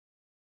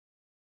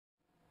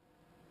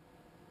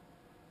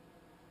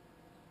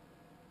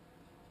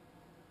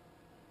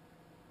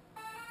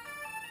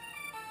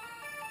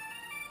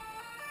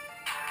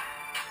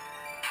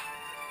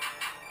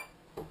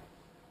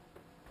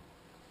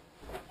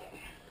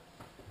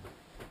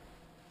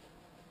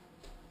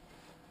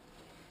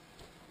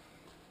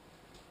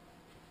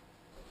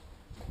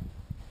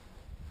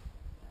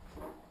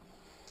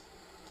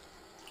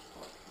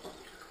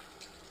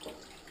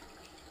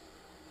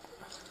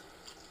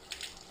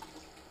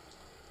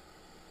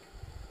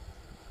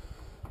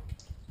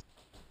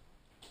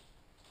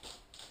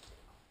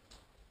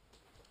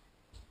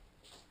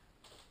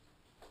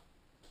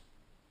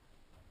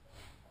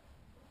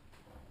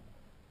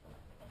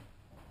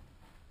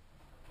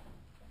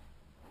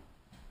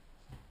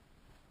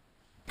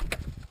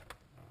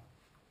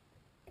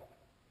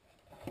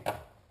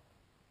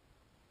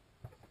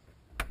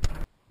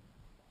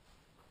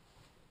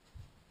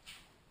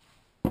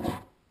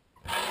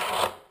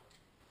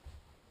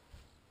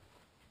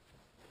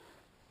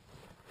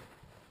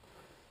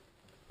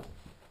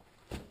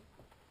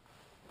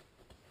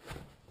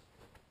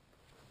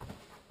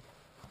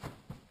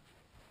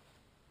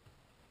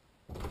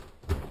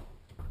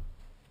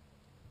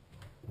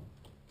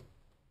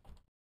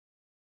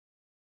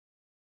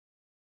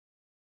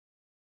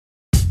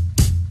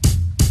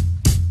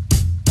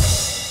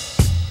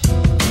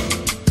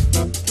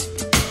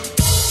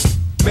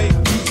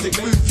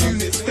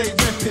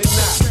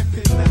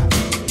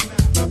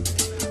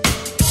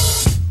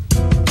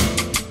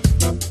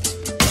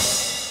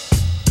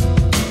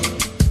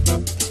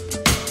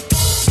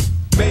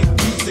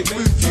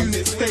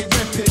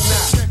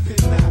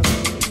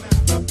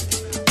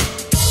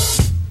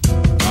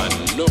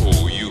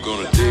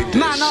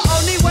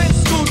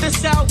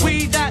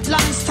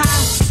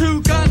Two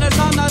gunners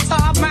on the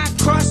tarmac,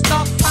 crushed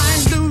up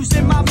fine,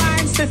 losing my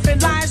mind, sniffing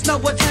lines, no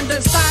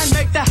attendance sign.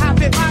 Make the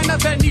habit mine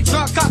of any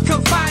drug I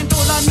could find.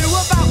 All I knew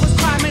about was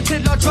climbing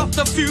till I dropped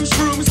a few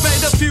shrooms,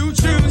 made a few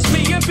tunes.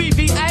 Me and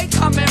BBA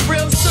coming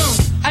real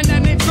soon, and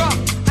then it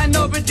dropped, and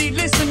nobody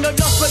listened. The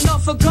lost but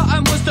not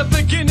forgotten was the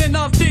beginning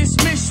of this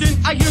mission.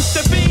 I used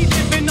to be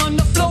living on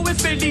the floor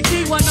with Billy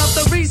T. One of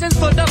the reasons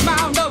for the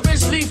Mount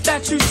Orange leaf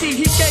that you see.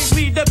 He gave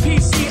me the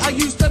PC. I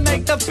used to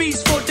make the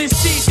beats for this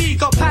CD.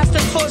 Got past the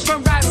torch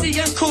from Razzie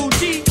and Cool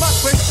G.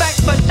 Much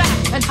respect for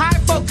that. And high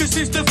focus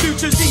is the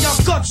future. See,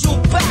 I've got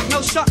your back. No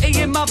shotty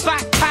in my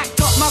backpack.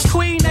 Got my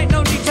queen. Ain't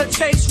no need to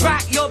chase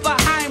rat. You're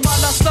behind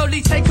while I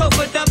slowly take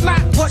over the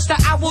map. Watch the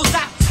owls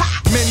attack.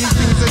 Many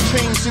things have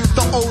changed since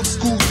the old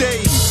school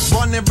days.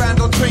 Running round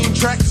on train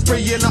tracks,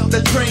 spraying up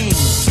the drain.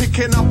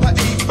 Picking up an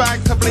 8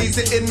 bag to blaze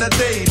it in the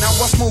day. Now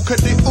I smoke a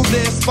little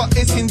less, but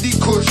it's Hindi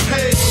Kush.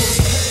 Hey,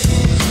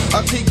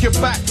 I'll take you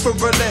back for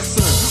a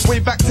lesson. Way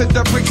back to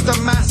the Brixton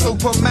Mass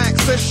Open Mac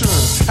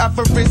sessions.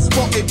 Avarice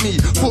spotted me,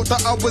 thought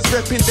that I was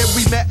repping. Then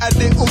we met a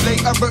little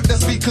later at the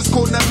Speakers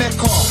Corner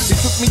Mecca. It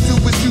took me to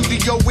a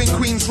studio in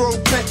Queens Road,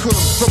 Peckham.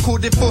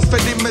 Recorded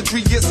phosphate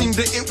imagery, it seemed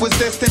that it was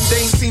destined.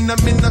 They ain't seen them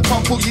in a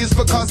couple years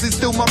because it's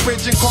still my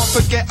bridge. And can't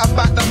forget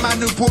about the man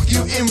who brought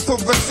you in for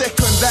a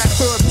second. That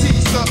 30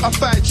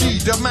 certified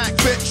G, the Mac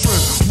veteran.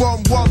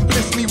 1-1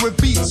 blessed me with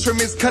beats from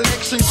his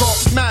collection.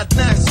 Got mad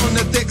nice on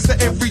the decks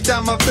at every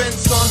damn event,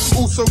 son.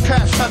 Also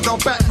cash had our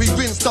back, we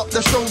rinsed up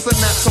the shows and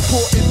that.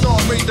 Supported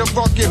R.A. the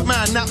rugged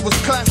man, that was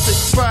classic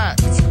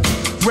fact.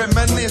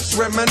 Reminisce,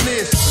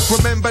 reminisce.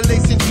 Remember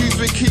lacing shoes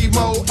with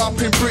chemo up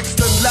in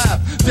Brixton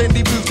Lab. Then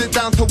he moved it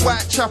down to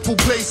Whitechapel,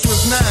 place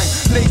was Nang.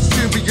 Lace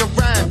Fury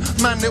ran,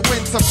 man it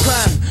went to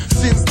plan.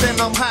 Since then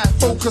I'm high,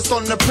 focused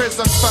on the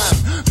present fam.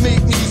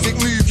 Make music,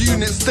 move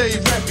units, stay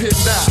reppin'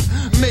 that.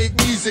 Make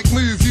music,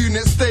 move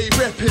units, stay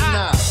reppin'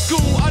 that. At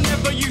school I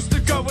never used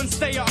to go and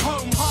stay at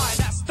home.